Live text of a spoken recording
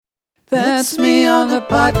That's me on the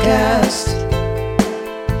podcast,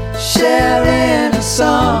 sharing a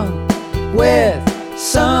song with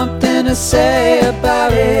something to say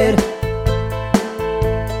about it.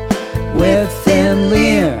 With Thin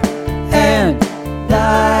Lear and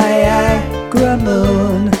Niagara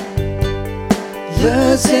Moon,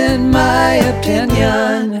 losing my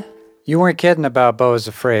opinion. You weren't kidding about Beau is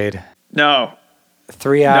Afraid. No.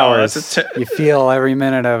 3 hours. No, you feel every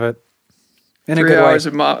minute of it. In 3 hours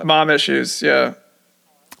of mom issues, yeah.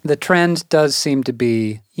 The trend does seem to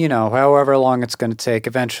be, however long it's going to take,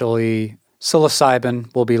 eventually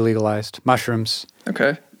psilocybin will be legalized, mushrooms.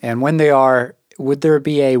 Okay. And when they are, would there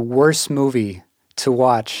be a worse movie to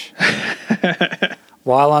watch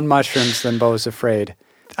while on mushrooms than Beau is Afraid?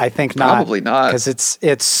 I think not. Probably not. Because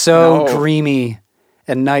it's so dreamy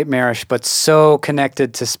and nightmarish, but so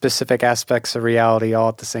connected to specific aspects of reality all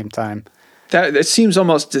at the same time. It seems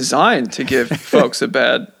almost designed to give folks a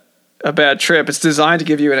bad trip. It's designed to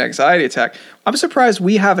give you an anxiety attack. I'm surprised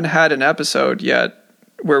we haven't had an episode yet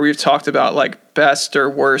where we've talked about like best or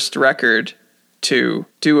worst record to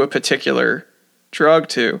do a particular drug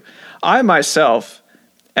to. I myself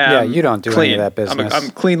am you don't do clean. Any of that business. I'm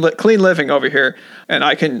clean living over here, and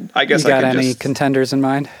I guess I can got any contenders in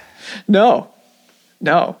mind? No,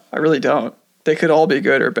 I really don't. They could all be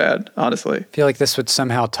good or bad, honestly. I feel like this would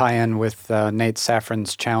somehow tie in with Nate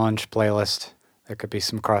Saffron's challenge playlist. There could be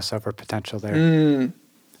some crossover potential there.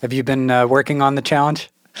 Have you been working on the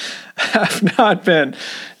challenge? Have not been.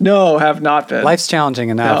 No, have not been. Life's challenging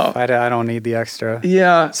enough. No. I don't need the extra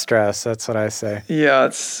stress. That's what I say. Yeah,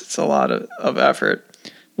 it's a lot of effort.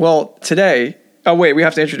 Well, today... Oh, wait, we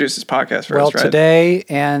have to introduce this podcast first, right? Well, today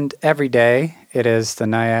and every day, it is the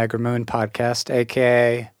Niagara Moon Podcast,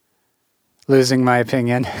 a.k.a. Losing My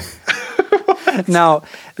Opinion. No,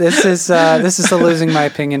 this is the Losing My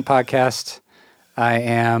Opinion podcast. I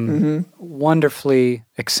am wonderfully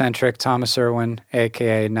eccentric Thomas Irwin,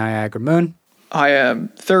 a.k.a. Niagara Moon. I am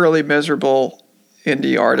thoroughly miserable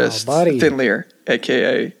indie artist Thin Lear,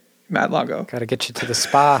 a.k.a. Matt Longo. Got to get you to the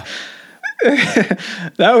spa.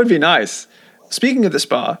 That would be nice. Speaking of the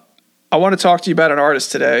spa, I want to talk to you about an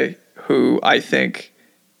artist today who I think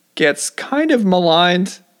gets kind of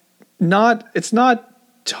maligned. It's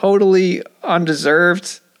not totally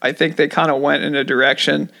undeserved. I think they kind of went in a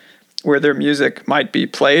direction where their music might be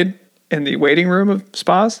played in the waiting room of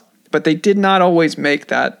spas, but they did not always make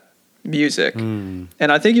that music. And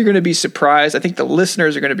I think you're going to be surprised. I think the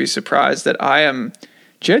listeners are going to be surprised that I am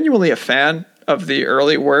genuinely a fan of the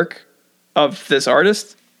early work of this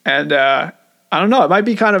artist. And I don't know, it might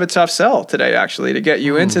be kind of a tough sell today, actually, to get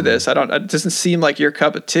you into this. It doesn't seem like your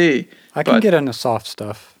cup of tea. I can get into soft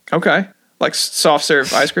stuff. Okay. Like soft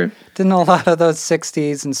serve ice cream? Didn't a lot of those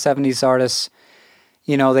 60s and 70s artists,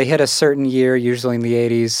 they hit a certain year, usually in the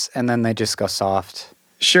 80s, and then they just go soft.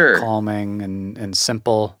 Sure. Calming and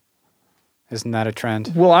simple. Isn't that a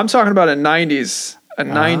trend? Well, I'm talking about a 90s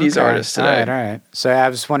artist today. All right. So I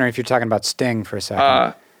was wondering if you're talking about Sting for a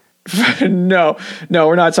second. No,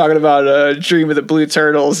 we're not talking about Dream of the Blue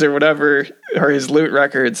Turtles or whatever, or his Loot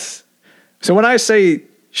records. So when I say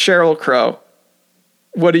Sheryl Crow,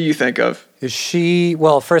 what do you think of? Is she...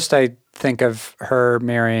 Well, first I think of her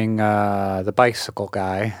marrying the bicycle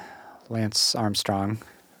guy, Lance Armstrong.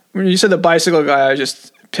 When you said the bicycle guy, I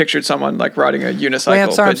just pictured someone like riding a unicycle.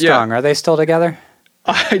 Lance Armstrong, are they still together?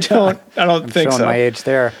 I don't think so. I'm showing my age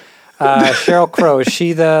there. Sheryl Crow, is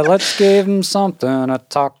she the let's give him something to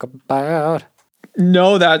talk about?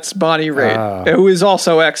 No, that's Bonnie Raitt, who is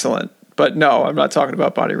also excellent. But no, I'm not talking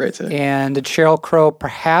about Bonnie Raitt today. And did Sheryl Crow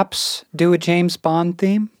perhaps do a James Bond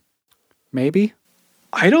theme? Maybe?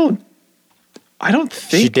 I don't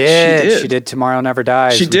think she did. She did Tomorrow Never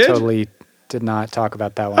Dies. She did? We totally did not talk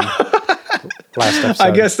about that one last episode.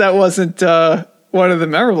 I guess that wasn't one of the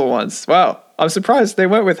memorable ones. Wow. I'm surprised they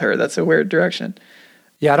went with her. That's a weird direction.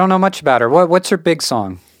 Yeah, I don't know much about her. What's her big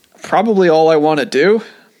song? Probably All I Want to Do.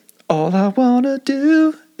 All I Want to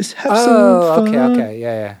Do is have some fun. Okay.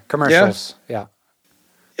 Yeah. Commercials. Yeah.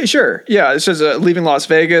 Sure. Yeah, this is Leaving Las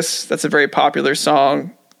Vegas. That's a very popular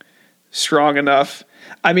song. Strong enough.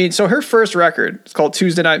 I mean, so her first record, it's called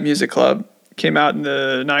Tuesday Night Music Club, came out in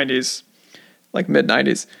the 90s, like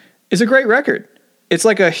mid-90s. It's a great record. It's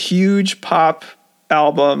like a huge pop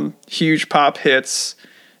album, huge pop hits.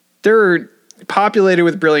 They're populated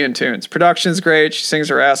with brilliant tunes. Production's great. She sings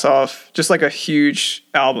her ass off. Just like a huge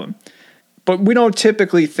album. But we don't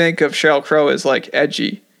typically think of Sheryl Crow as like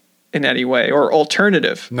edgy in any way or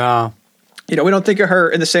alternative. No. We don't think of her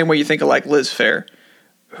in the same way you think of like Liz Phair,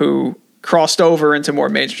 who crossed over into more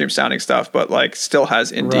mainstream sounding stuff, but like still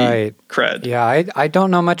has indie cred. Yeah, I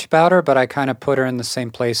don't know much about her, but I kind of put her in the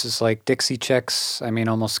same place as like Dixie Chicks. I mean,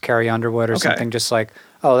 almost Carrie Underwood or something. Just like,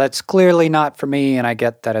 oh, that's clearly not for me, and I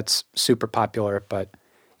get that it's super popular, but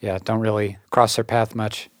yeah, don't really cross her path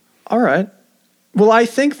much. All right. Well, I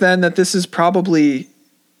think then that this is probably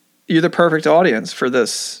you're the perfect audience for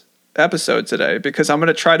this episode today, because I'm going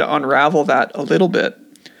to try to unravel that a little bit.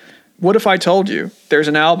 What if I told you there's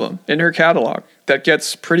an album in her catalog that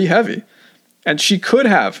gets pretty heavy? And she could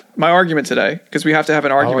have, my argument today, because we have to have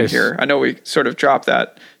an argument here. I know we sort of dropped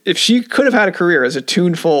that. If she could have had a career as a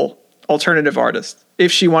tuneful alternative artist,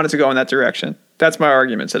 if she wanted to go in that direction, that's my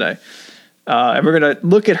argument today. And we're going to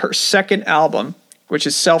look at her second album, which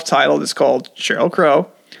is self-titled. It's called Sheryl Crow.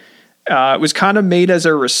 It was kind of made as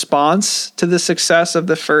a response to the success of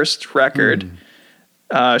the first record.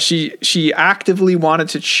 She actively wanted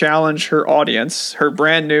to challenge her audience, her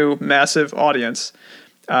brand new massive audience.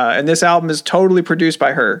 And this album is totally produced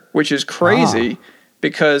by her, which is crazy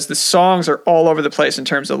because the songs are all over the place in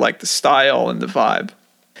terms of like the style and the vibe.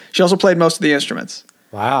 She also played most of the instruments.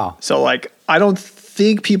 Wow. So like, I don't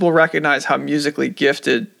think people recognize how musically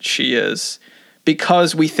gifted she is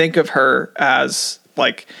because we think of her as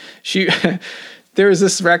like there was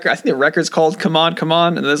this record, I think the record's called Come On, Come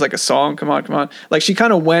On, and there's like a song, Come On, Come On. Like she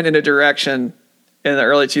kind of went in a direction in the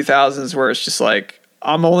early 2000s where it's just like,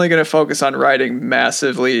 I'm only going to focus on writing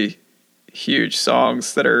massively huge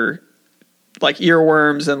songs that are like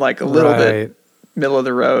earworms and like a little bit middle of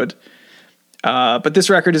the road. But this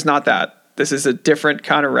record is not that. This is a different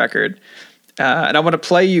kind of record. And I want to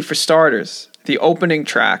play you, for starters, the opening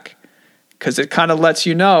track, because it kind of lets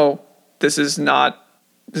you know this is not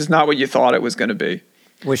what you thought it was going to be.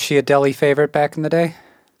 Was she a deli favorite back in the day?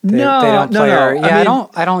 No, they don't play her. Yeah, I mean,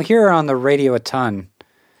 I don't hear her on the radio a ton.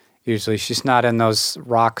 Usually, she's not in those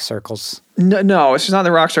rock circles. No, she's not in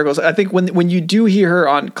the rock circles. I think when you do hear her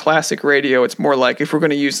on classic radio, it's more like, if we're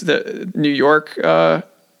going to use the New York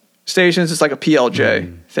stations, it's like a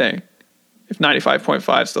PLJ thing. If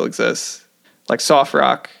 95.5 still exists, like soft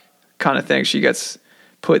rock kind of thing, she gets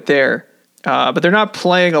put there. But they're not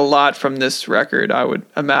playing a lot from this record, I would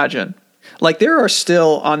imagine. Like there are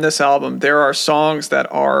still on this album, there are songs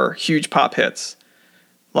that are huge pop hits.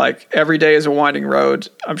 Like Every Day is a Winding Road.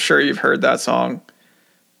 I'm sure you've heard that song.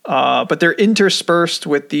 But they're interspersed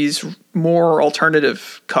with these more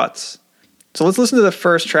alternative cuts. So let's listen to the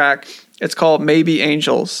first track. It's called Maybe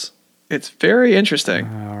Angels. It's very interesting.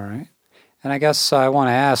 All right. And I guess I want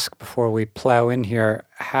to ask before we plow in here,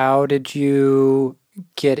 how did you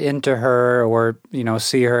get into her or,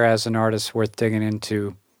 see her as an artist worth digging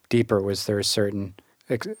into deeper? Was there a certain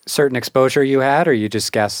exposure you had, or you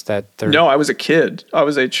just guessed that No, I was a kid. I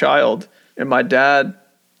was a child, and my dad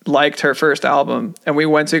liked her first album, and we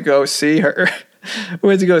went to go see her. We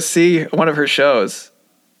went to go see one of her shows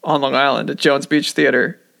on Long Island at Jones Beach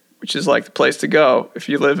Theater, which is like the place to go if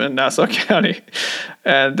you live in Nassau County.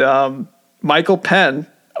 And Michael Penn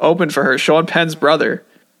opened for her, Sean Penn's brother,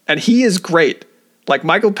 and he is great. Like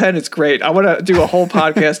Michael Penn is great. I want to do a whole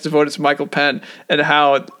podcast devoted to Michael Penn and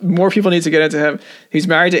how more people need to get into him. He's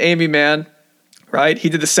married to Amy Mann, right? He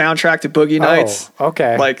did the soundtrack to Boogie Nights. Oh,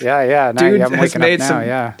 okay. Like, yeah. Now, dude I'm has waking made up now, some.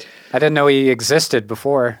 Yeah, I didn't know he existed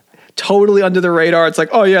before. Totally under the radar. It's like,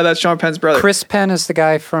 oh yeah, that's Sean Penn's brother. Chris Penn is the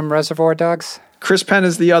guy from Reservoir Dogs. Chris Penn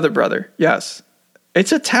is the other brother. Yes,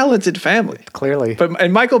 it's a talented family. Clearly,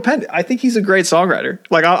 and Michael Penn, I think he's a great songwriter.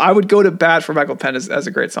 Like I would go to bat for Michael Penn as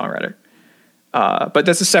a great songwriter. But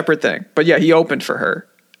that's a separate thing. But yeah, he opened for her.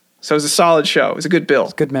 So it was a solid show. It was a good bill.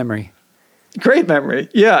 It's good memory. Great memory.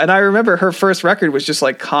 Yeah. And I remember her first record was just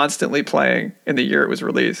like constantly playing in the year it was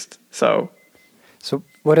released. So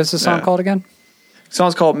what is the song called again? The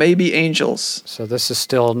song's called Maybe Angels. So this is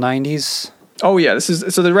still 90s? Oh yeah.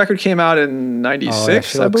 So the record came out in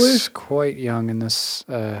 96, I believe. She's quite young in this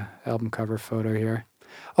album cover photo here.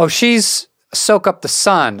 Oh, she's Soak Up the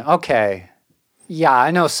Sun. Okay. Yeah,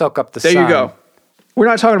 I know Soak Up the Sun. There you go. We're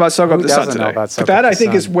not talking about Soak Up the Sun today. I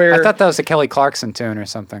think is where I thought that was a Kelly Clarkson tune or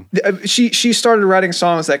something. She started writing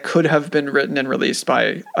songs that could have been written and released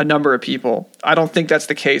by a number of people. I don't think that's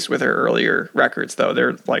the case with her earlier records, though.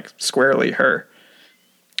 They're like squarely her.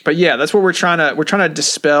 But yeah, that's what we're trying to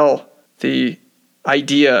dispel the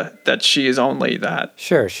idea that she is only that.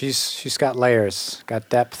 Sure, she's got layers, got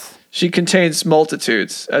depth. She contains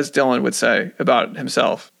multitudes, as Dylan would say about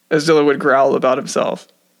himself, as Dylan would growl about himself.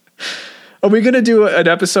 Are we going to do an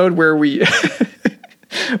episode where we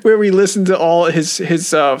where we listen to all his 3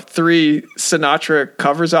 Sinatra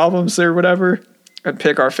covers albums or whatever and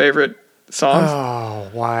pick our favorite songs? Oh,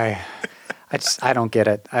 why? I don't get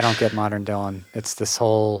it. I don't get modern Dylan. It's this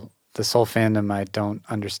whole this whole fandom I don't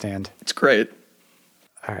understand. It's great.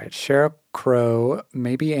 All right, Sheryl Crow,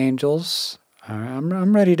 Maybe Angels.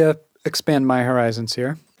 I'm ready to expand my horizons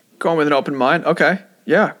here. Going with an open mind. Okay.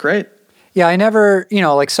 Yeah, great. Yeah, I never,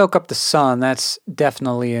 like Soak Up the Sun, that's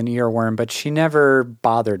definitely an earworm, but she never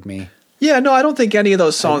bothered me. Yeah, no, I don't think any of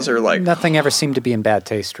those songs are like... Nothing ever seemed to be in bad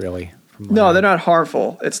taste, really. No, they're not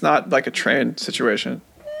harmful. It's not like a train situation.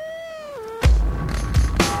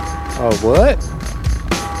 Oh, what?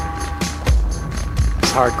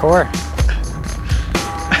 It's hardcore.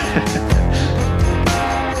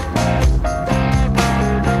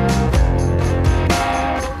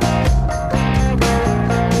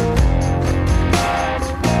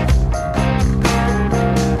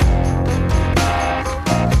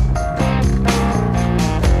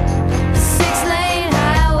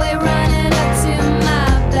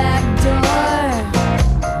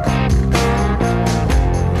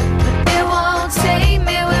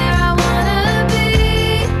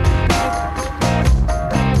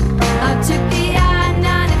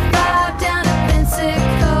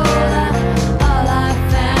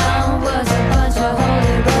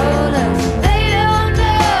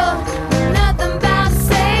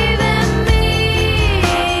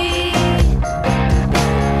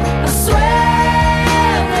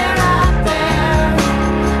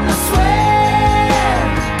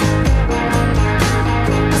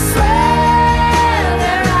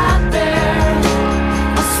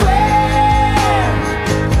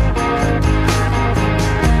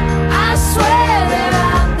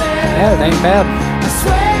 Yeah, it ain't bad. I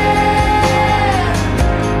swear,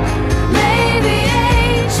 maybe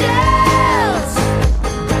angels,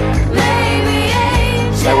 maybe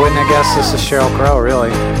angels. I wouldn't have guessed this is Sheryl Crow, really.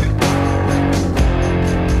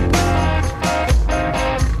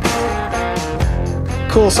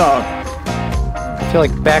 Cool song. I feel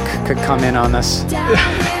like Beck could come in on this.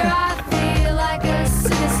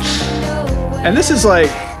 And this is like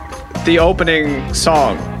the opening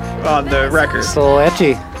song on the record. It's a little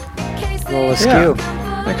edgy, a little askew.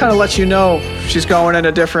 Yeah. It kind of lets you know she's going in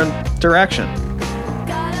a different direction.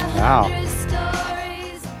 Wow.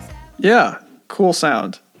 Yeah, cool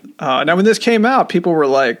sound. Now, when this came out, people were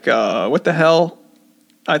like, what the hell?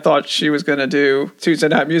 I thought she was going to do Tuesday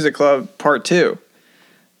Night Music Club Part 2.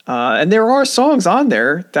 And there are songs on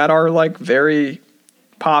there that are like very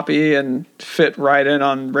poppy and fit right in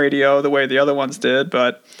on radio the way the other ones did.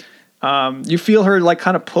 But you feel her like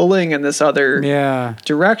kind of pulling in this other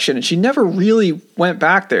direction. And she never really went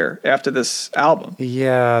back there after this album.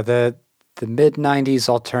 Yeah, the mid-90s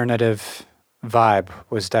alternative vibe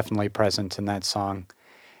was definitely present in that song.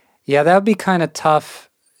 Yeah, that would be kind of tough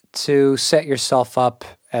to set yourself up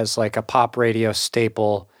as like a pop radio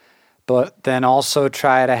staple, but then also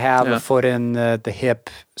try to have a foot in the hip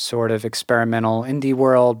sort of experimental indie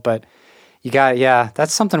world. But you got,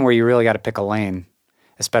 that's something where you really got to pick a lane,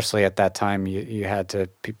 especially at that time. You had to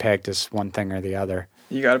be pegged as one thing or the other.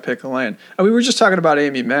 You got to pick a lane. And we were just talking about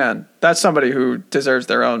Aimee Mann. That's somebody who deserves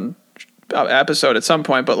their own episode at some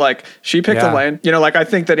point, but like she picked a lane. You know, like I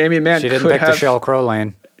think that Aimee Mann she didn't pick the Sheryl Crow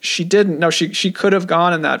lane. She didn't. No, she could have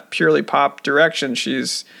gone in that purely pop direction.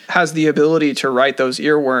 Has the ability to write those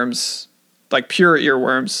earworms, like pure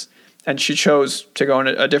earworms, and she chose to go in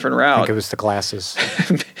a different route. I think it was the glasses.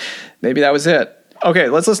 Maybe that was it. Okay,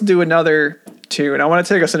 let's listen to another tune. I want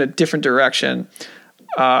to take us in a different direction.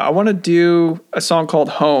 I want to do a song called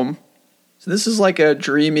Home. So this is like a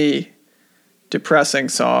dreamy, depressing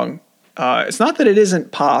song. It's not that it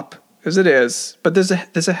isn't pop, because it is, but there's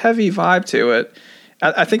a heavy vibe to it.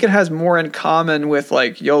 I think it has more in common with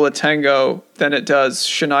like Yo La Tengo than it does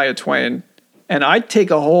Shania Twain. And I'd take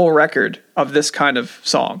a whole record of this kind of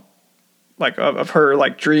song, like of her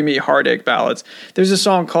like dreamy heartache ballads. There's a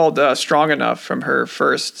song called Strong Enough from her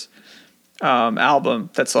first album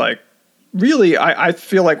that's like really, I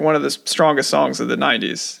feel like one of the strongest songs of the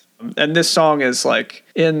 90s. And this song is like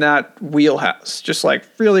in that wheelhouse, just like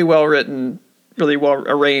really well written, really well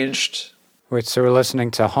arranged. Wait, so we're listening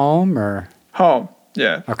to Home or? Home,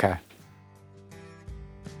 yeah. Okay.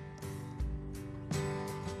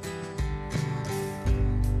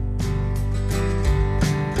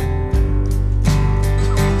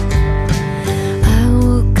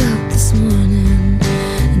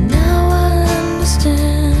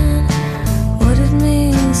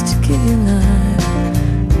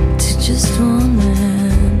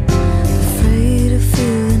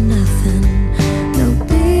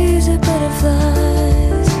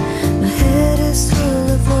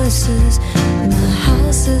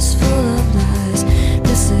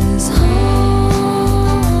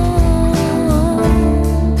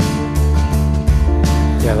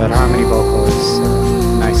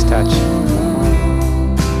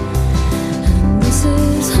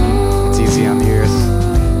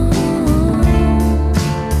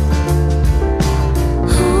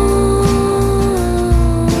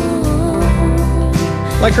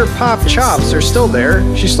 like her pop chops are still there.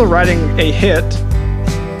 She's still writing a hit,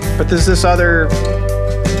 but there's this other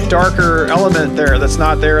darker element there that's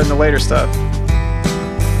not there in the later stuff.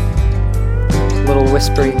 A little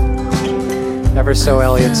whispery. Ever so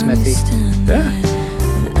Elliott Smithy. Yeah.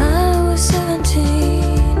 I was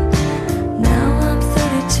 17. Now I'm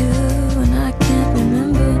 32 and I can't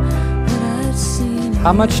remember what I've seen.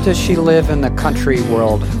 How much does she live in the country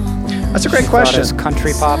world? That's a great Thought question. as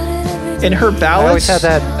country pop? In her I always ballads, had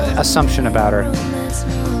that assumption about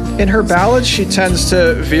her. she tends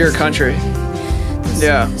to veer country.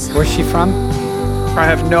 Yeah. Where's she from? I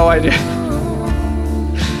have no idea.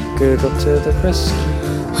 Google to the rescue.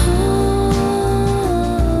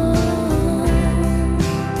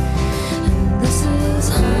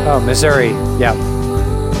 Oh, Missouri. Yep.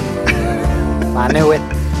 I knew it.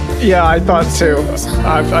 Yeah, I thought too.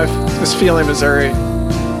 I was feeling Missouri.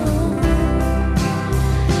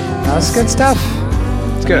 That's good stuff.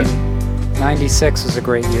 It's good. 96 was a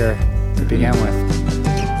great year to begin with.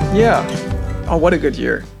 Yeah. Oh, what a good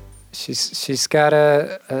year. She's got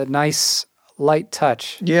a nice light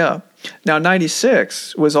touch. Yeah. Now,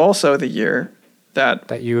 96 was also the year that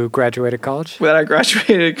That you graduated college? when I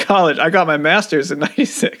graduated college. I got my master's in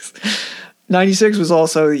 96. 96 was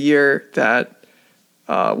also the year that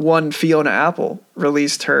one Fiona Apple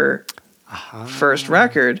released her first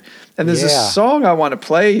record. And there's Yeah. this song I want to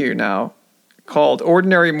play you now called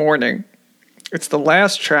Ordinary Morning. It's the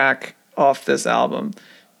last track off this album.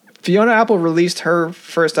 Fiona Apple released her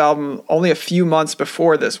first album only a few months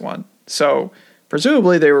before this one. So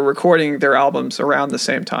presumably they were recording their albums around the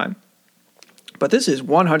same time. But this is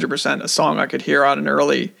 100% a song I could hear on an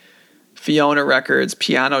early Fiona records,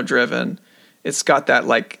 piano driven. It's got that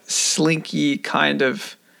like slinky kind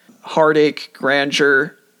of heartache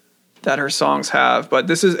grandeur that her songs have. But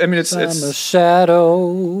this is, I mean, it's I'm a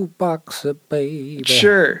shadow boxer, baby.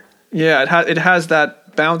 sure. Yeah, it has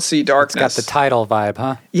that bouncy It's darkness. got the title vibe,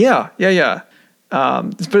 huh? Yeah.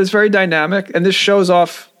 But it's very dynamic, and this shows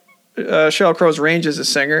off Sheryl Crow's range as a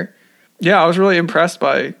singer. Yeah, I was really impressed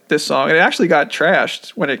by this song. It actually got trashed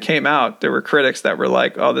when it came out. There were critics that were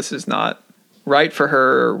like, "Oh, this is not right for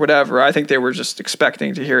her," or whatever. I think they were just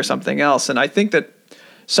expecting to hear something else, and I think that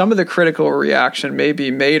some of the critical reaction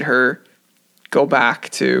maybe made her go back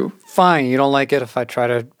to Fine, you don't like it if I try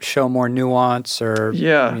to show more nuance or,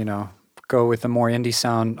 Yeah. you know, go with a more indie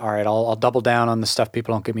sound. All right, I'll double down on the stuff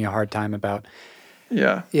people don't give me a hard time about.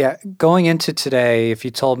 yeah. Yeah, going into today, if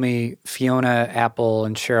you told me Fiona Apple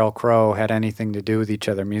and Sheryl Crow had anything to do with each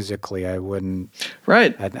other musically, I wouldn't.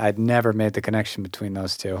 Right. I'd never made the connection between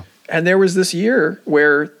those two. And there was this year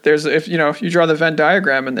where there's, if you draw the Venn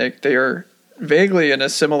diagram and they are vaguely in a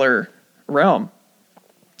similar realm.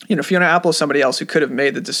 You know, Fiona Apple is somebody else who could have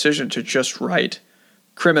made the decision to just write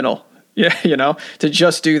Criminal. Yeah, to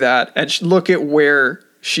just do that. And look at where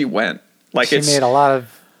she went. Like She made a lot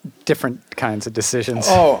of different kinds of decisions.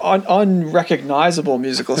 Unrecognizable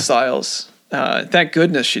musical styles. Thank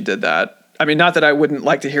goodness she did that. I mean, not that I wouldn't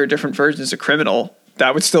like to hear different versions of Criminal.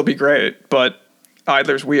 That would still be great. But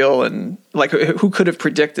Idler's Wheel and like who could have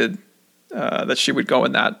predicted that she would go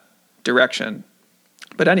in that direction?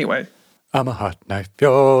 But anyway. I'm a hot knife,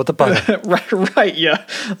 you're the butter. right, yeah.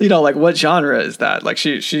 Like what genre is that? Like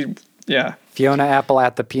she, yeah. Fiona Apple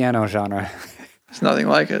at the piano genre. It's nothing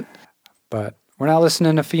like it. But we're not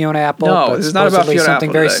listening to Fiona Apple. No, but this is not about supposedly Fiona something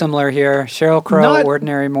Apple very today. similar here. Sheryl Crow, Not-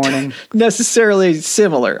 Ordinary Morning. Necessarily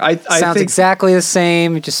similar. I Sounds think exactly the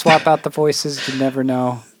same. You just swap out the voices. You never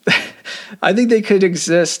know. I think they could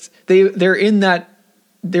exist. They're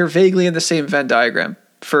vaguely in the same Venn diagram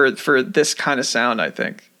for this kind of sound, I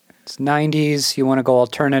think. It's 90s. You want to go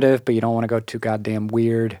alternative, but you don't want to go too goddamn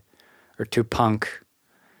weird or too punk.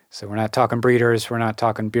 So we're not talking Breeders. We're not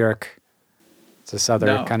talking Björk. It's this other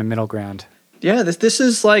No. kind of middle ground. Yeah, this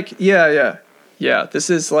is like yeah.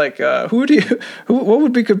 This is like what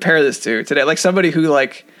would we compare this to today? Like somebody who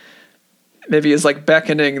like maybe is like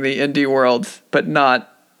beckoning the indie world, but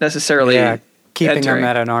not necessarily Yeah, keeping entering. them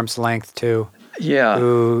at an arm's length too. Yeah.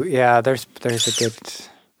 Ooh, yeah. There's a good.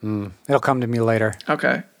 It'll come to me later.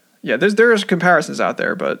 Okay. Yeah, there's comparisons out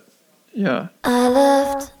there, but yeah. I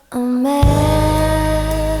left a man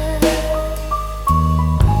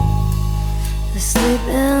asleep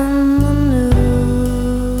in the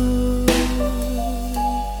news,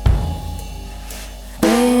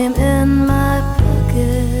 name in my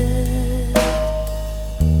pocket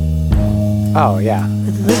Oh yeah,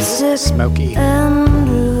 with lipstick Smokey. and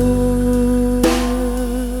rouge.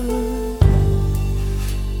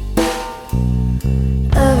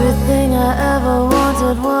 Everything I ever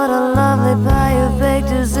wanted, what a lovely pie you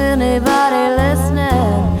baked. Is anybody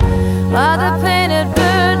listening? By the painted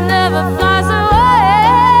bird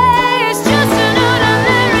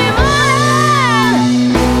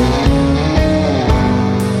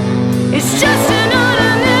It's just an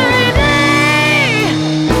ordinary day,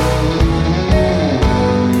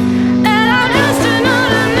 and I'm just an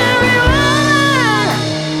ordinary woman,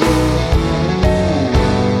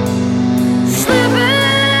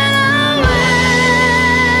 slipping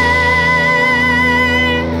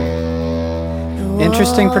away.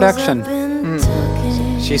 Interesting production.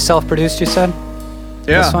 She self-produced, you said?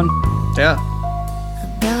 Yeah. This one? Yeah.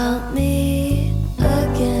 About me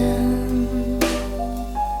again.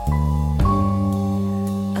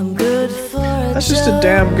 I'm good for a That's just a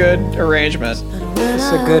damn good arrangement.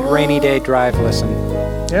 It's a good rainy day drive listen.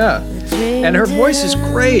 Yeah. And her voice is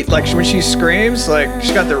great. Like when she screams, like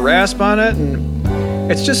she's got the rasp on it,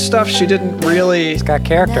 and it's just stuff she didn't really It's got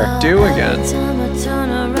character. do again.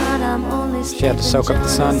 She had to soak up the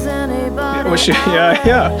sun. Was she? Yeah,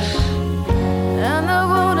 yeah. And the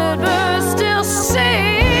wounded bird still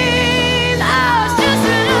sings. I was just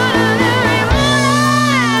an ordinary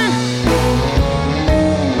woman.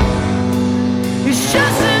 It's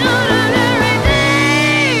just an ordinary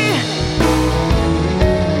day,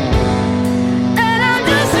 and I'm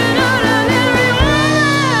just an ordinary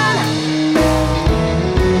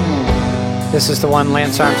woman. This is the one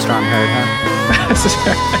Lance Armstrong heard,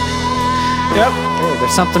 huh? Yep. Hey,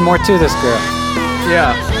 there's something more to this girl.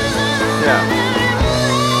 Yeah. Yeah.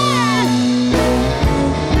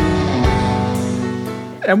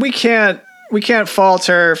 And we can't fault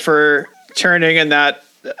her for turning in that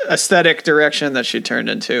aesthetic direction that she turned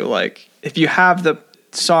into. Like, if you have the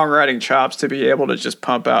songwriting chops to be able to just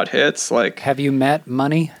pump out hits, like, Have you met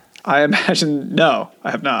Money? I imagine, no,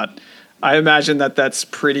 I have not. I imagine that that's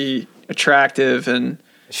pretty attractive and,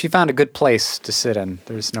 She found a good place to sit in.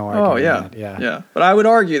 There's no argument. oh yeah, yeah. But I would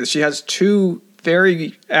argue that she has two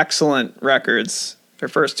very excellent records, her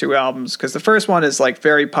first two albums, because the first one is like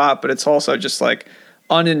very pop, but it's also just like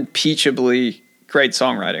unimpeachably great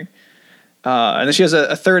songwriting. And then she has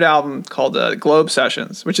a third album called Globe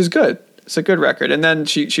Sessions, which is good. It's a good record. And then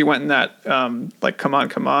she went in that like Come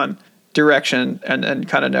On direction and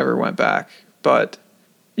kind of never went back. But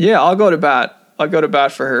yeah, I'll go to bat. I'll go to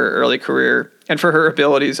bat for her early career and for her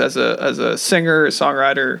abilities as a singer,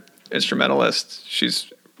 songwriter, instrumentalist.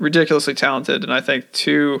 She's ridiculously talented, and I think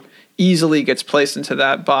too easily gets placed into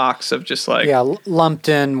that box of just like, Yeah, lumped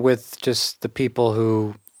in with just the people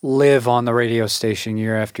who live on the radio station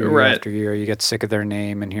year after year Right. after year. You get sick of their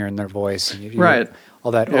name and hearing their voice, and you Right. get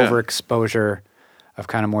all that Yeah. overexposure of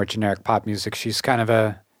kind of more generic pop music. She's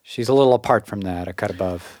a little apart from that, a cut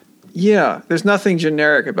above. yeah, there's nothing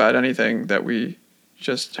generic about anything that we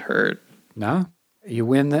just heard. No, you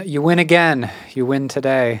win. You win again. You win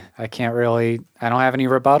today. I don't have any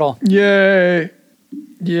rebuttal. Yay.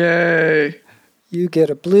 You get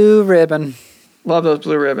a blue ribbon. Love those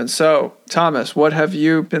blue ribbons. So, Thomas, what have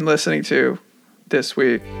you been listening to this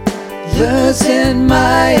week? Losing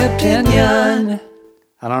my opinion.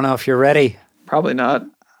 I don't know if you're ready. Probably not.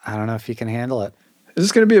 I don't know if you can handle it. Is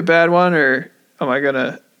this going to be a bad one, or am I going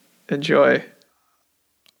to enjoy?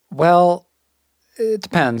 Well, it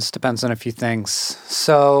depends. Depends on a few things.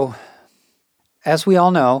 So, as we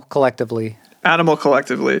all know, collectively. Animal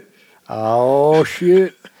Collectively. Oh,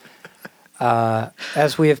 shoot.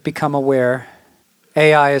 As we have become aware,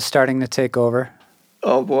 AI is starting to take over.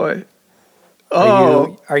 Oh, boy.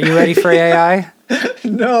 Oh, Are you ready for AI?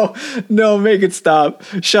 no, make it stop.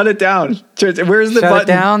 Shut it down. Where's the Shut button? it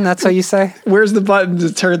down? That's what you say? Where's the button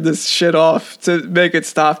to turn this shit off, to make it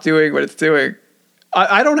stop doing what it's doing?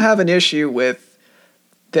 I don't have an issue with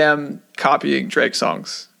them copying Drake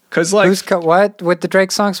songs. Because, like, What? With the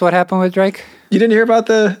Drake songs? What happened with Drake? you didn't hear about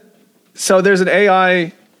so there's an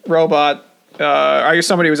AI robot, I guess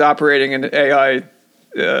somebody was operating an AI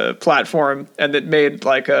platform, and it made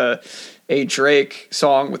like a Drake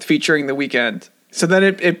song featuring The Weeknd. So then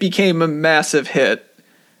it became a massive hit,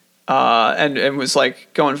 and was like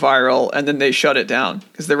going viral, and then they shut it down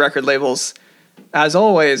because the record labels, as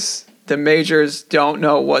always, the majors don't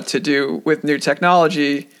know what to do with new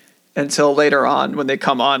technology until later on, when they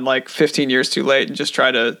come on like 15 years too late and just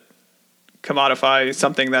try to commodify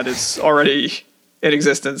something that is already in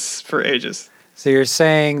existence for ages. So you're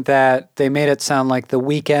saying that they made it sound like The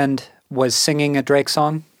Weeknd was singing a Drake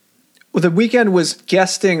song? Well, The Weeknd was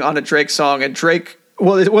guesting on a Drake song, and Drake,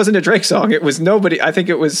 well, it wasn't a Drake song. It was nobody. I think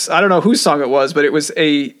it was, I don't know whose song it was, but it was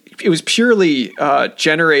purely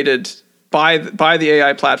generated by the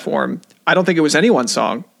AI platform. I don't think it was anyone's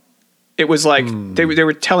song. It was like they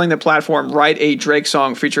were telling the platform, write a Drake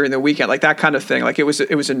song featuring The Weeknd, like that kind of thing. Like it was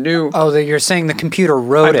a new. Oh, you're saying the computer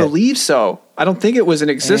wrote I it? believe so. I don't think it was in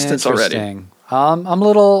existence already. Interesting. I'm a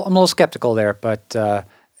little skeptical there, but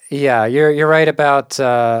Yeah, you're right about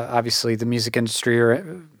obviously the music industry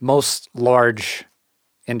or most large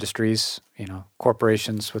industries,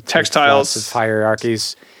 corporations with Textiles. lots of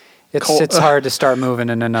hierarchies. It's Coal- it's hard to start moving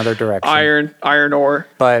in another direction. Iron ore.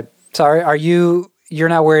 But sorry, you're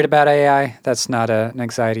not worried about AI? That's not an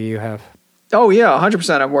anxiety you have. Oh yeah,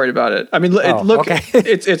 100%. I'm worried about it. I mean, look, okay.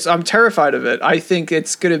 it's. I'm terrified of it. I think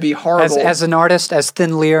it's going to be horrible. As an artist, as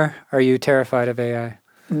Thin Lear, are you terrified of AI?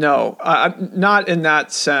 No, I'm not in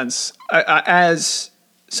that sense. As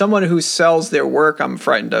someone who sells their work, I'm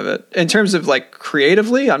frightened of it. In terms of like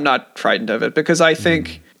creatively, I'm not frightened of it because I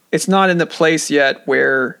think it's not in the place yet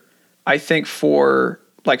where I think for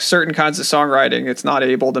like certain kinds of songwriting, it's not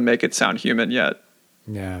able to make it sound human yet.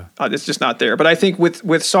 Yeah. It's just not there. But I think with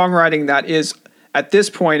songwriting that is at this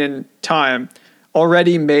point in time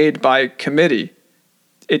already made by committee,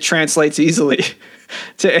 it translates easily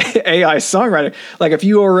to AI songwriting. Like if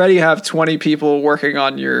you already have 20 people working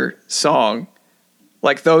on your song,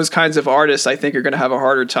 like those kinds of artists, I think are going to have a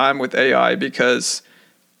harder time with AI because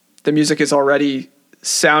the music is already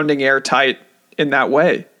sounding airtight in that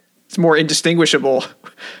way. It's more indistinguishable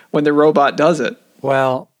when the robot does it.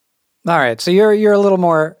 Well, all right. So you're a little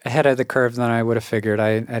more ahead of the curve than I would have figured.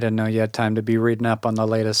 I didn't know you had time to be reading up on the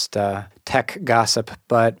latest tech gossip.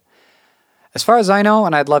 But as far as I know,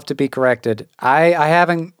 and I'd love to be corrected, I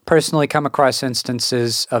haven't personally come across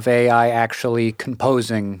instances of AI actually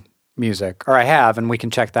composing music. Or I have, and we can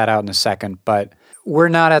check that out in a second. But we're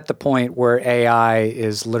not at the point where AI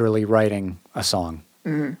is literally writing a song.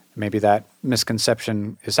 Mm-hmm. Maybe that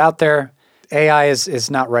misconception is out there. AI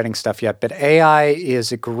is not writing stuff yet, but AI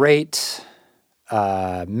is a great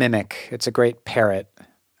mimic. It's a great parrot.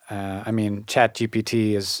 I mean,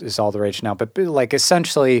 ChatGPT is all the rage now, but like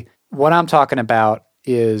essentially what I'm talking about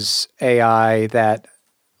is AI that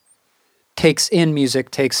takes in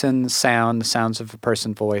music, takes in the sounds of a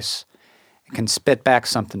person's voice, and can spit back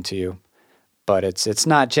something to you, but it's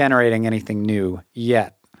not generating anything new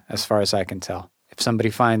yet, as far as I can tell. If somebody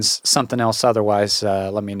finds something else otherwise,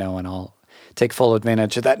 let me know and I'll take full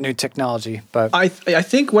advantage of that new technology. But I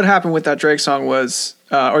think what happened with that Drake song was,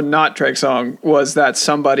 or not Drake song, was that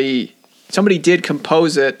somebody did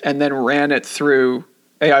compose it and then ran it through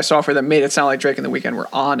AI software that made it sound like Drake and The Weeknd were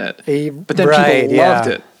on it. But then people loved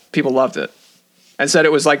it. People loved it and said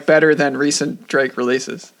it was like better than recent Drake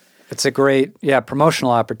releases. It's a great,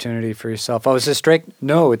 promotional opportunity for yourself. Oh, is this Drake?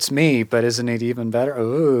 No, it's me, but isn't it even better?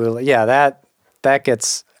 Ooh, yeah, that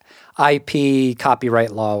gets IP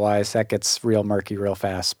copyright law wise, that gets real murky real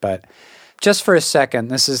fast. But just for a second,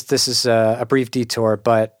 this is a brief detour,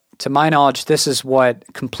 but to my knowledge, this is what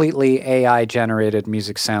completely AI generated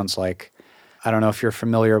music sounds like. I don't know if you're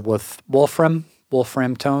familiar with Wolfram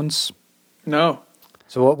tones. No.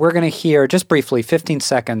 So what we're going to hear, just briefly, 15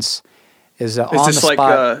 seconds, is on the spot. Is this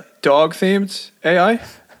like dog themed AI?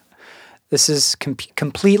 This is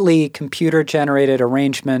completely computer generated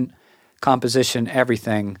arrangement, composition,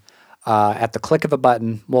 everything. At the click of a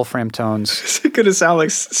button, Wolfram tones. Is it going to sound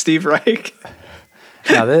like Steve Reich?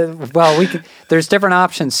 No, there's different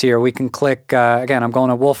options here. We can click, again, I'm going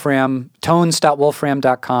to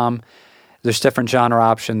tones.wolfram.com. There's different genre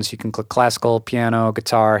options. You can click classical, piano,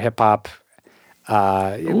 guitar, hip-hop.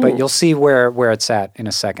 But you'll see where it's at in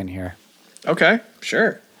a second here. Okay,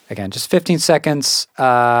 sure. Again, just 15 seconds. Pick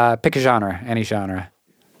a genre, any genre.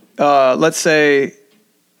 Let's say...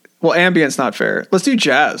 Well, ambient's not fair. Let's do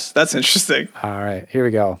jazz. That's interesting. All right, here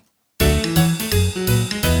we go.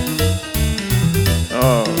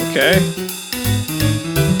 Oh, okay.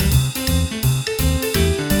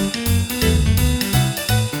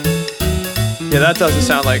 Yeah, that doesn't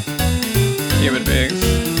sound like human beings.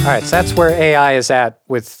 All right, so that's where AI is at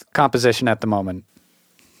with composition at the moment.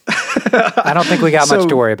 I don't think we got much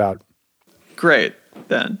to worry about. Great,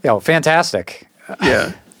 then. Fantastic.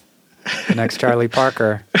 Yeah. Next Charlie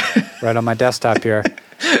Parker, right on my desktop here.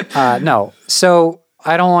 No, so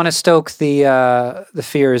I don't want to stoke the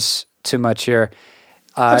fears too much here.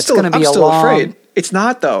 It's going to be I'm still afraid. It's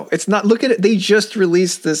not though. It's not. Look at it. They just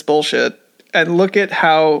released this bullshit, and look at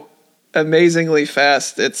how amazingly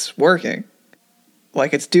fast it's working.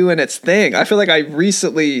 Like it's doing its thing. I feel like I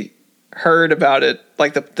recently heard about it,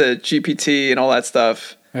 like the GPT and all that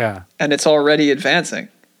stuff. Yeah, and it's already advancing.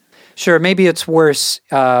 Sure, maybe it's worse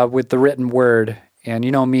with the written word. And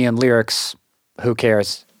you know me and lyrics, who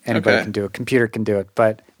cares? Anybody can do it. Computer can do it.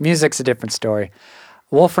 But music's a different story.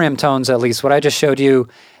 Wolfram tones, at least, what I just showed you,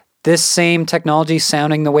 this same technology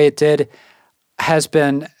sounding the way it did has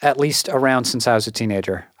been at least around since I was a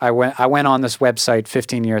teenager. I went on this website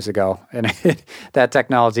 15 years ago, and that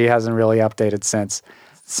technology hasn't really updated since.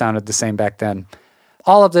 It sounded the same back then.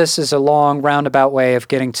 all of this is a long roundabout way of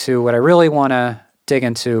getting to what I really want to dig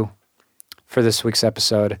into for this week's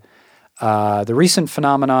episode. The recent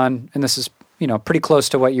phenomenon, and this is, pretty close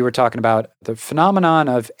to what you were talking about, the phenomenon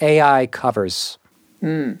of AI covers.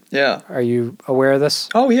 Yeah. Are you aware of this?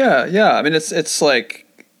 Oh, yeah. Yeah. I mean, it's like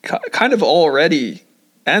kind of already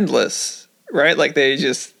endless, right? Like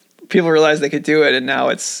people realized they could do it and now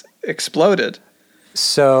it's exploded.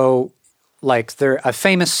 So like a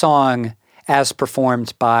famous song as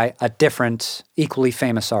performed by a different, equally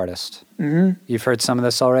famous artist. Mm-hmm. You've heard some of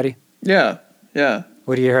this already? Yeah. Yeah.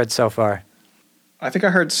 What have you heard so far? I think I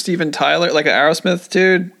heard Steven Tyler, like an Aerosmith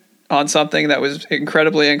dude, on something that was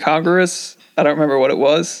incredibly incongruous. I don't remember what it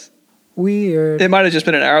was. Weird. It might have just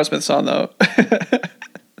been an Aerosmith song, though.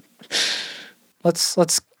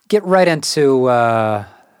 Let's get right into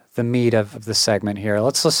the meat of the segment here.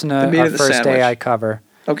 Let's listen to our first sandwich. AI cover.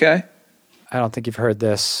 Okay. I don't think you've heard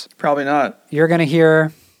this. Probably not. You're going to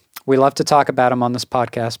hear, we love to talk about him on this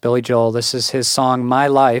podcast, Billy Joel. This is his song, My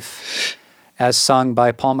Life, as sung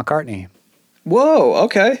by Paul McCartney. Whoa,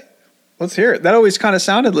 okay. Let's hear it. That always kind of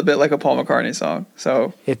sounded a little bit like a Paul McCartney song.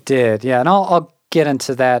 So it did, yeah. And I'll get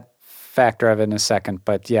into that factor of it in a second.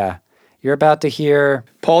 But yeah, you're about to hear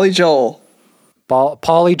Pauly Joel.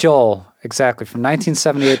 Pauly Joel, exactly. From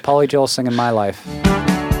 1978, Pauly Joel singing My Life.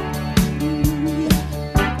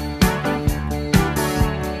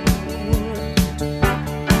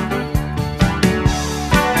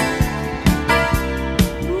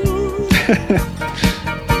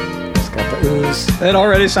 It's got the ooze. It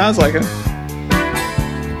already sounds like it.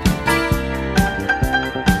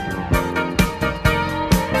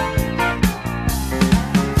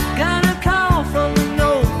 Got a call from an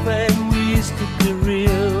old friend, we used to be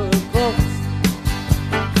real close.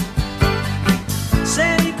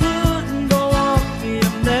 Said he couldn't go off the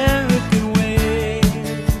American way,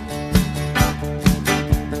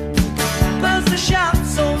 'cause the shop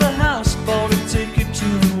sold the house, bought a ticket to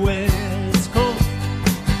the West Coast.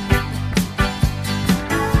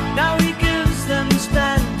 Now he gives them the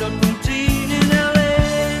stand-up routine in LA.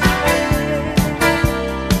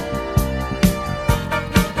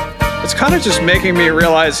 It's kind of just making me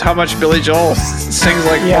realize how much Billy Joel sings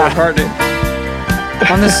like Yeah. Paul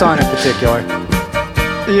McCartney. On this song in particular.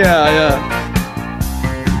 Yeah.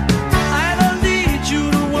 I don't need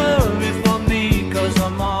you to worry for me, 'cause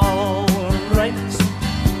I'm all right.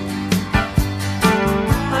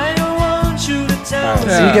 I don't want you to tell All right,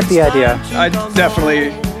 me. so you get the idea.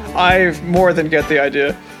 I more than get the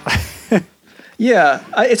idea. Yeah,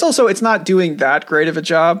 it's not doing that great of a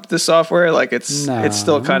job, this software. Like it's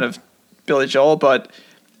still kind of Billy Joel, but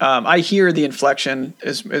I hear the inflection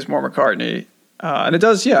is more McCartney. And it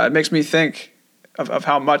does, it makes me think of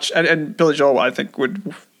how much, and Billy Joel, I think,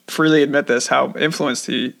 would freely admit this, how influenced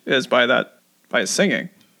he is by his singing.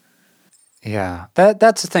 Yeah,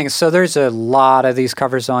 that's the thing. So there's a lot of these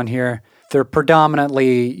covers on here. They're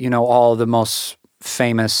predominantly, all the most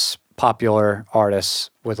famous, popular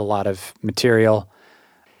artists with a lot of material.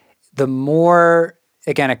 The more,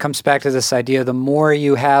 again, it comes back to this idea, the more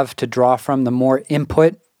you have to draw from, the more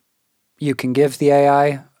input you can give the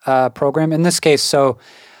AI program. In this case, a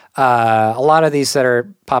lot of these that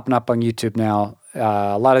are popping up on YouTube now,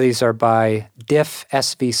 a lot of these are by Diff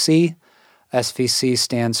SVC. SVC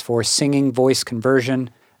stands for Singing Voice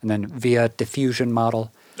Conversion, and then via diffusion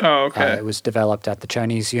model. Oh, okay. It was developed at the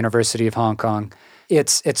Chinese University of Hong Kong.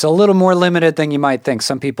 It's a little more limited than you might think.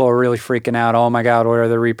 Some people are really freaking out. Oh my God, what are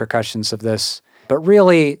the repercussions of this? But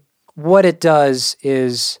really, what it does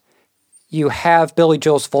is you have Billy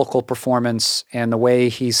Joel's vocal performance and the way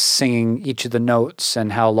he's singing each of the notes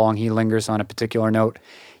and how long he lingers on a particular note.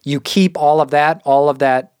 You keep all of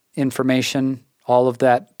that information, all of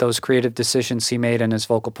those creative decisions he made in his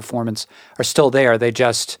vocal performance are still there. They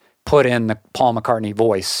just put in the Paul McCartney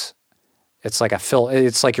voice. It's like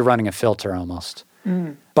it's like you're running a filter almost.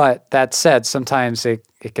 Mm. But that said, sometimes it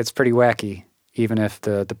gets pretty wacky, even if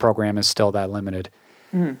the program is still that limited.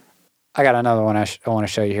 Mm. I got another one I want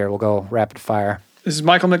to show you here. We'll go rapid fire. This is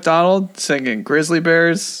Michael McDonald singing Grizzly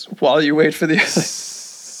Bears while you wait for the...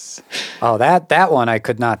 Oh, that one I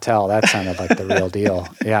could not tell. That sounded like the real deal.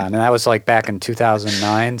 Yeah, and that was like back in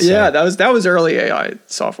 2009. So. Yeah, that was early AI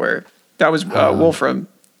software. That was Wolfram.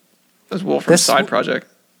 That was Wolfram's side project.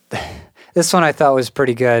 This one I thought was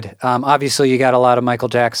pretty good. Obviously, you got a lot of Michael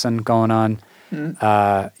Jackson going on.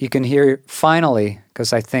 Mm. You can hear finally,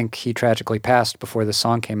 because I think he tragically passed before the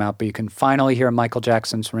song came out, but you can finally hear Michael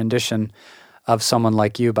Jackson's rendition of Someone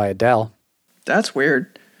Like You by Adele. That's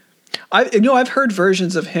weird. I've heard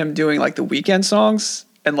versions of him doing like the Weeknd songs,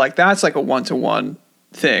 and like that's like a 1-to-1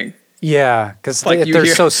 thing. Yeah, because Like, you hear-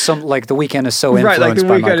 like The Weeknd is so Right, like influenced The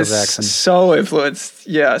by Weeknd Michael is Jackson. so influenced.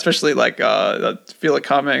 Yeah, especially like Feel It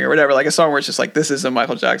Coming or whatever. Like a song where it's just like, this is a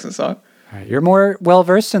Michael Jackson song. Right, you're more well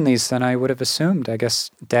versed in these than I would have assumed. I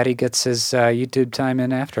guess Daddy gets his YouTube time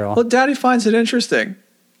in after all. Well, Daddy finds it interesting,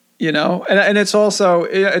 you know, and it's also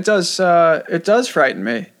it does frighten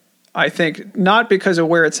me. I think not because of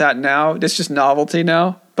where it's at now. It's just novelty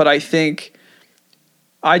now, but I think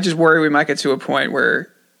I just worry we might get to a point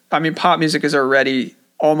where, I mean, pop music is already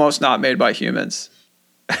almost not made by humans.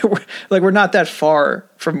 Like we're not that far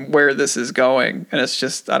from where this is going, and it's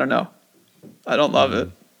just I don't know. I don't love it.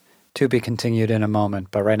 To be continued in a moment,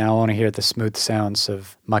 but right now I want to hear the smooth sounds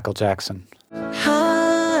of Michael Jackson.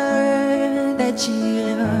 Heard that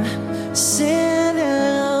you said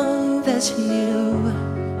that you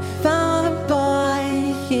found a boy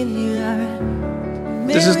in your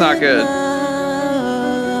This is not good.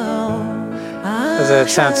 Does it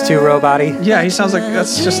sounds too robot-y? Yeah, he sounds like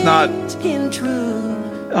that's just not.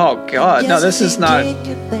 Oh God, no! This is not.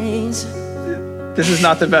 This is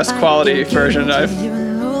not the best quality version I've.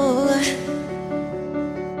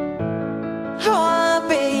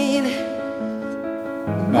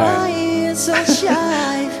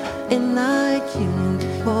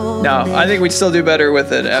 No, I think we'd still do better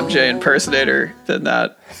with an MJ impersonator than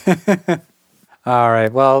that. All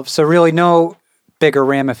right. Well, so really no bigger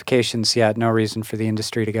ramifications yet. No reason for the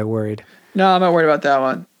industry to get worried. No, I'm not worried about that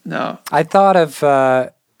one. No. I thought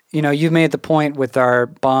of, you made the point with our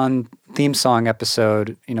Bond theme song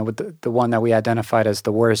episode, with the one that we identified as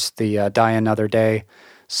the worst, the Die Another Day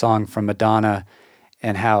song from Madonna,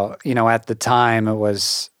 and how, at the time it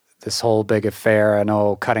was this whole big affair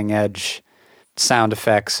and cutting edge sound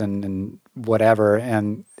effects and whatever.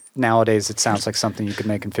 And nowadays it sounds like something you could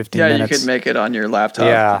make in 15 minutes. Yeah, you could make it on your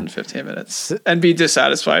laptop in 15 minutes and be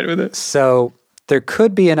dissatisfied with it. So there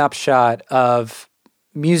could be an upshot of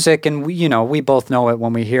music, and we both know it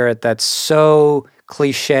when we hear it, that's so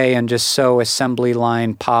cliche and just so assembly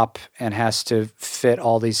line pop and has to fit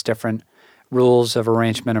all these different rules of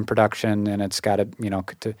arrangement and production, and it's got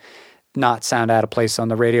to not sound out of place on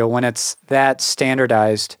the radio. When it's that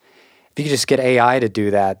standardized, if you could just get AI to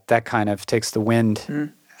do that, that kind of takes the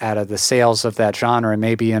wind out of the sails of that genre, and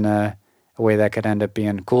maybe in a way that could end up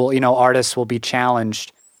being cool. Artists will be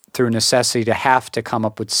challenged through necessity to have to come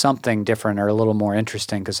up with something different or a little more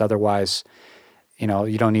interesting, because otherwise, you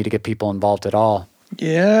don't need to get people involved at all.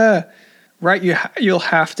 Yeah, right. You'll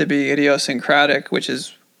have to be idiosyncratic, which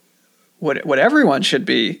is what everyone should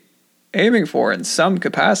be aiming for in some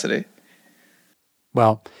capacity.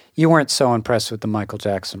 Well, you weren't so impressed with the Michael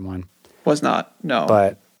Jackson one. Was not, no.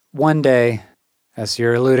 But one day, as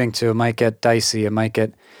you're alluding to, it might get dicey. It might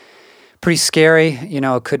get pretty scary.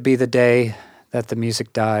 It could be the day that the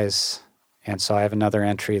music dies. And so I have another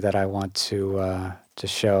entry that I want to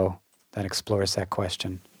show that explores that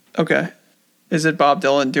question. Okay. Is it Bob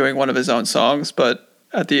Dylan doing one of his own songs, but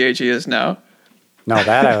at the age he is now? No,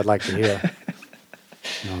 that I would like to hear.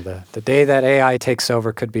 The day that AI takes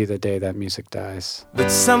over could be the day that music dies. But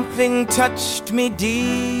something touched me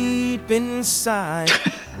deep inside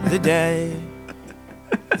the day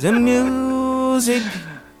the music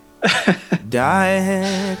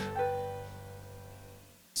died.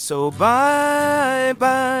 So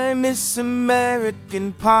bye-bye, Miss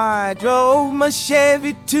American Pie. Drove my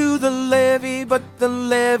Chevy to the levee, but the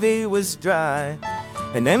levee was dry.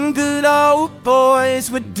 And them good old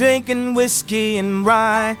boys were drinking whiskey and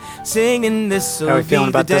rye, singing this'll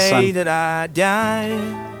be the day that I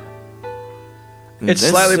die. It's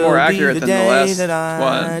slightly more accurate than the last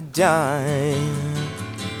one.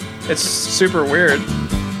 It's super weird.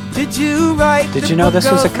 Did you write? Did you know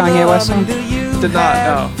this was a Kanye West song? Did not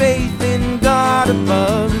know. Faith in God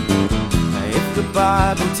above, if the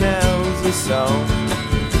Bible tells you so.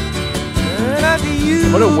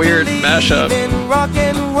 What a weird mashup. Rock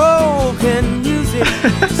and roll, can music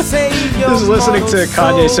save your This is listening to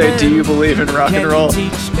Kanye say, "Do you believe in rock and roll?"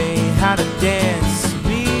 Teach me how to dance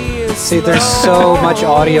real See, there's so much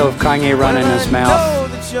audio of Kanye running his mouth.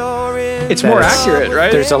 It's more accurate,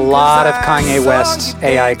 right? There's a lot of Kanye West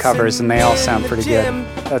AI covers, and they all sound pretty good.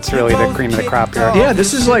 That's really the cream of the crop here. Yeah,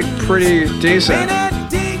 this is like pretty decent.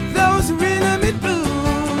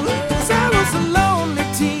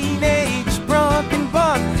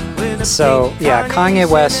 So, yeah, Kanye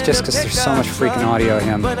West, just because there's so much freaking audio of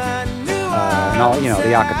him, and all, the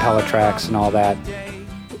acapella tracks and all that.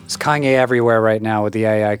 It's Kanye everywhere right now with the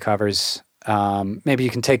AI covers. Maybe you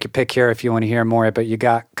can take your pick here if you want to hear more, but you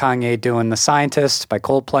got Kanye doing The Scientist by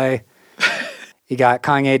Coldplay. You got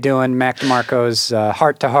Kanye doing Mac DeMarco's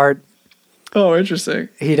Heart to Heart. Oh, interesting.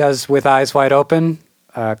 He does With Eyes Wide Open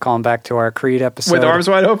calling back to our Creed episode. With Arms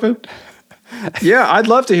Wide Open? Yeah, I'd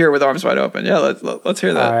love to hear With Arms Wide Open. Yeah, let's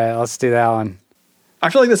hear that. All right, let's do that one. I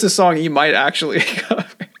feel like this is a song you might actually cover.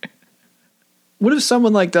 What if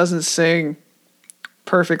someone like doesn't sing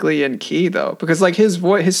perfectly in key though? Because like his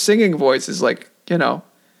singing voice is like, you know,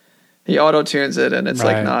 he auto-tunes it and it's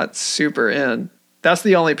like not super in. That's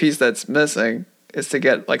the only piece that's missing, is to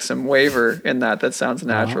get like some waver in that sounds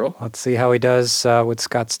natural. Let's see how he does with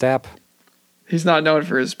Scott Stapp. He's not known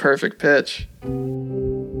for his perfect pitch.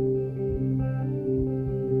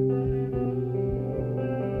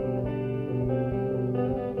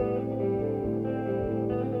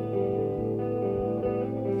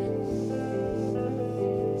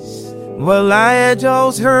 Well, I had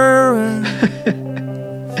just heard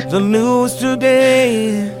the news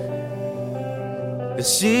today. It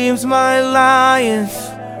seems my life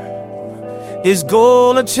is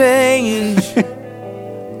gonna change.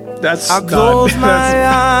 That's I close my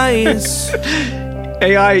eyes.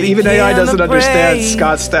 AI, even Begin AI doesn't to understand pray.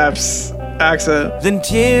 Scott Stapp's accent. Then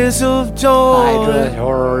tears of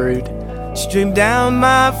joy stream down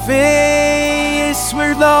my face.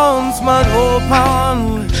 Where lawns mud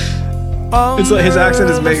open. It's like his accent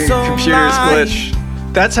is making computers glitch.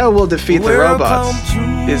 That's how we'll defeat the robots,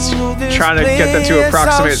 is trying to get them to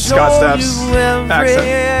approximate Scott Stapp's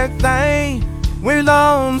accent. Where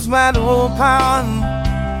lawns mud open.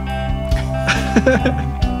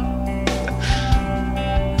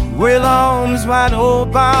 Where lawns wide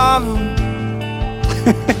open.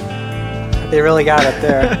 They really got it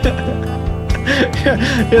there. Yeah,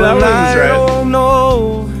 that one was I right. don't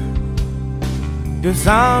know, 'cause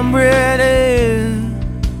I'm ready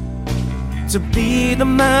to be the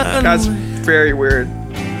man. That's very weird.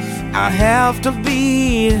 I have to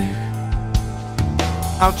be.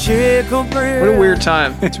 I'll check her breath. What a weird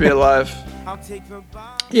time to be alive. I'll take her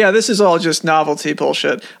by. Yeah, this is all just novelty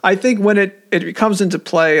bullshit. I think when it comes into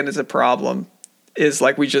play and is a problem is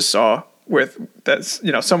like we just saw with that's,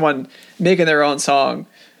 you know, someone making their own song,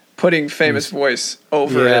 putting famous voice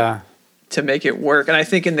over it to make it work. And I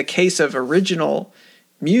think in the case of original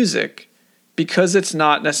music, because it's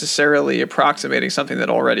not necessarily approximating something that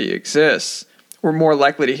already exists, we're more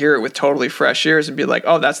likely to hear it with totally fresh ears and be like,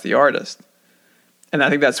 oh, that's the artist. And I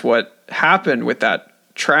think that's what happened with that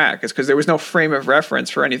track, is because there was no frame of reference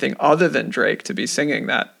for anything other than Drake to be singing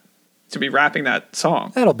that, to be rapping that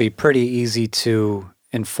song. That'll be pretty easy to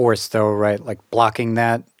enforce though, right? Like blocking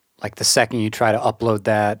that, like the second you try to upload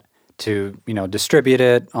that to, you know, distribute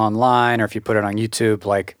it online, or if you put it on YouTube,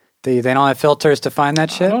 like they don't have filters to find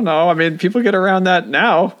that shit? I don't know. I mean, people get around that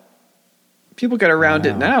now. People get around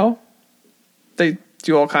it now. They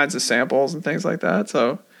do all kinds of samples and things like that.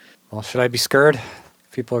 So, well, should I be scared?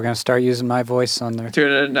 People are going to start using my voice on their...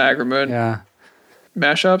 doing it in Niagara Moon. Yeah.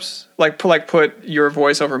 Mashups? Like put your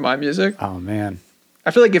voice over my music? Oh, man.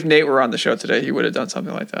 I feel like if Nate were on the show today, he would have done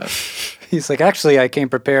something like that. He's like, actually, I came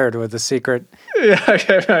prepared with a secret. Yeah,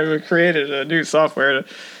 I created a new software.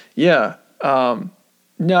 Yeah. No,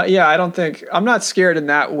 yeah, I don't think... I'm not scared in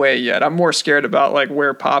that way yet. I'm more scared about like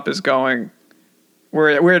where pop is going, where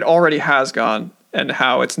it already has gone, and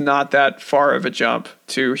how it's not that far of a jump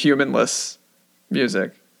to humanless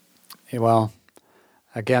music. Well,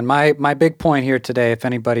 again, my big point here today, if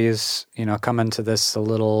anybody is, you know, coming to this a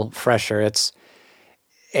little fresher, it's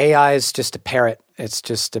AI is just a parrot. It's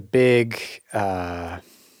just a big,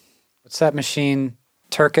 what's that machine?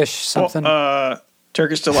 Turkish something?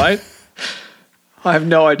 Turkish Delight? I have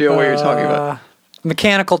no idea what you're talking about.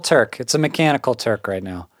 Mechanical Turk. It's a mechanical Turk right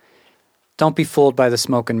now. Don't be fooled by the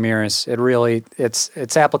smoke and mirrors. It really,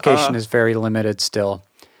 its application is very limited still,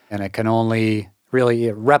 and it can only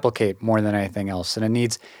really replicate more than anything else. And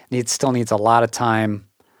it still needs a lot of time,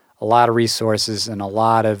 a lot of resources, and a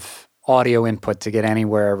lot of audio input to get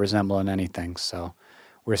anywhere resembling anything. So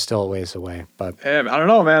we're still a ways away. But I don't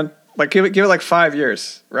know, man. Like give it like 5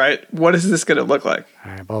 years, right? What is this going to look like?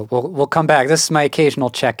 all right, well, we'll come back. This is my occasional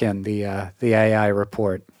check-in, the AI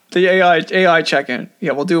report. The AI check-in.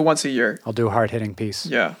 Yeah, we'll do it once a year. I'll do a hard-hitting piece.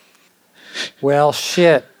 Yeah. Well,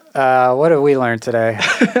 shit. What have we learned today?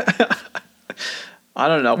 I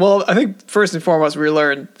don't know. Well, I think first and foremost, we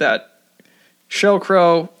learned that Sheryl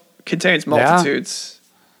Crow contains multitudes,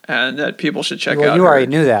 and that people should check out. You already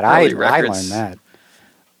knew that. I early records. learned that.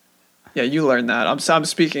 Yeah, you learned that. I'm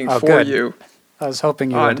speaking for good. you I was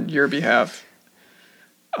hoping you on would. your behalf.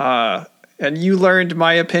 And you learned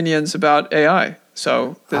my opinions about AI.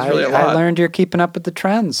 So there's really a lot. I learned you're keeping up with the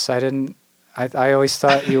trends. I always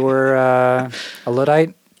thought you were a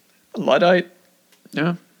Luddite. Luddite?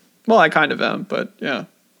 Yeah. Well, I kind of am, but yeah.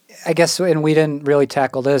 I guess, and we didn't really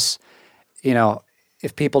tackle this, you know,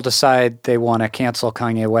 if people decide they want to cancel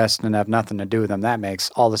Kanye West and have nothing to do with him, that makes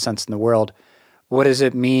all the sense in the world. What does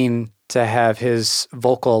it mean to have his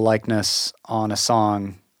vocal likeness on a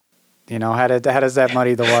song? You know, how does that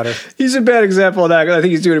muddy the water? He's a bad example of that. I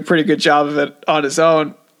think he's doing a pretty good job of it on his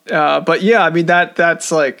own. But yeah, I mean,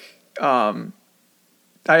 that's like, I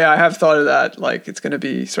have thought of that. Like, it's going to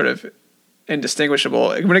be sort of indistinguishable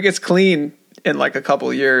when it gets clean in like a couple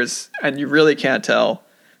of years, and you really can't tell.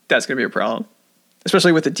 That's going to be a problem,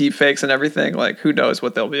 especially with the deep fakes and everything. Like, who knows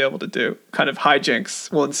what they'll be able to do? Kind of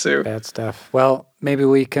hijinks will ensue. Bad stuff. Well, maybe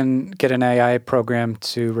we can get an AI program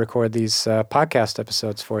to record these podcast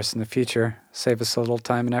episodes for us in the future. Save us a little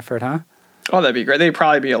time and effort, huh? Oh, that'd be great. They'd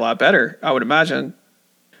probably be a lot better, I would imagine.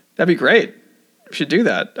 That'd be great. We should do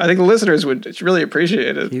that. I think the listeners would really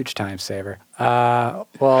appreciate it. Huge time saver.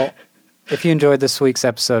 Well, if you enjoyed this week's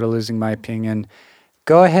episode of Losing My Opinion,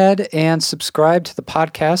 go ahead and subscribe to the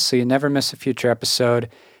podcast so you never miss a future episode.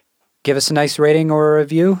 Give us a nice rating or a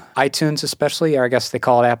review. iTunes especially, or I guess they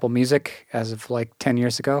call it Apple Music as of like 10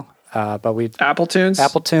 years ago. But we Apple Tunes?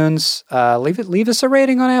 Apple Tunes. Leave us a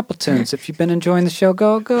rating on Apple Tunes. If you've been enjoying the show,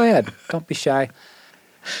 go ahead. Don't be shy.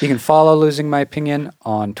 You can follow Losing My Opinion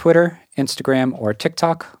on Twitter, Instagram, or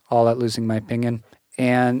TikTok, all at Losing My Opinion.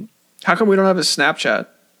 And how come we don't have a Snapchat?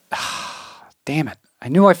 Damn it. I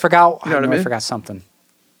knew I forgot. You know what I mean? I forgot something.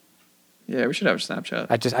 Yeah, we should have a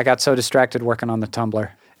Snapchat. I got so distracted working on the Tumblr.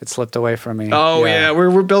 It slipped away from me. Oh, yeah.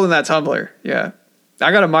 We're building that Tumblr. Yeah.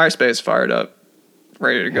 I got a MySpace fired up,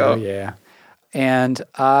 ready to go. Oh, yeah. And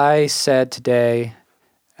I said today,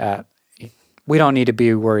 we don't need to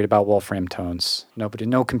be worried about Wolfram tones.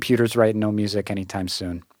 No computers writing no music anytime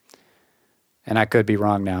soon. And I could be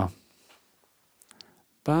wrong now.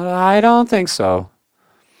 But I don't think so.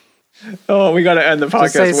 Oh, we got to end the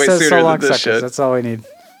podcast way sooner so long, than this suckers. shit. That's all we need.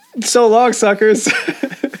 So long, suckers.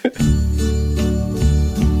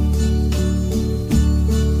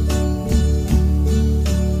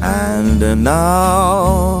 And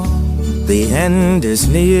now the end is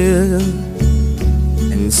near,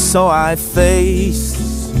 and so I face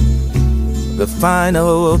the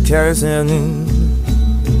final curtain.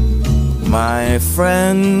 My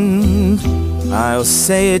friend, I'll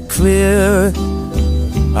say it clear,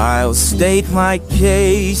 I'll state my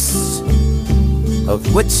case,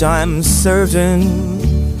 of which I'm certain.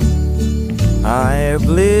 I've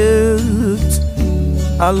lived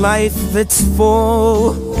a life that's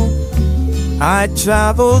full. I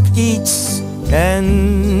traveled each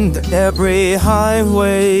and every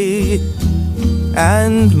highway,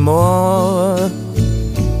 and more,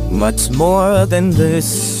 much more than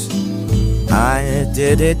this. I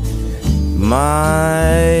did it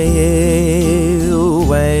my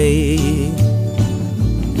way.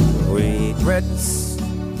 Regrets,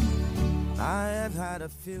 I've had a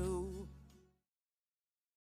few.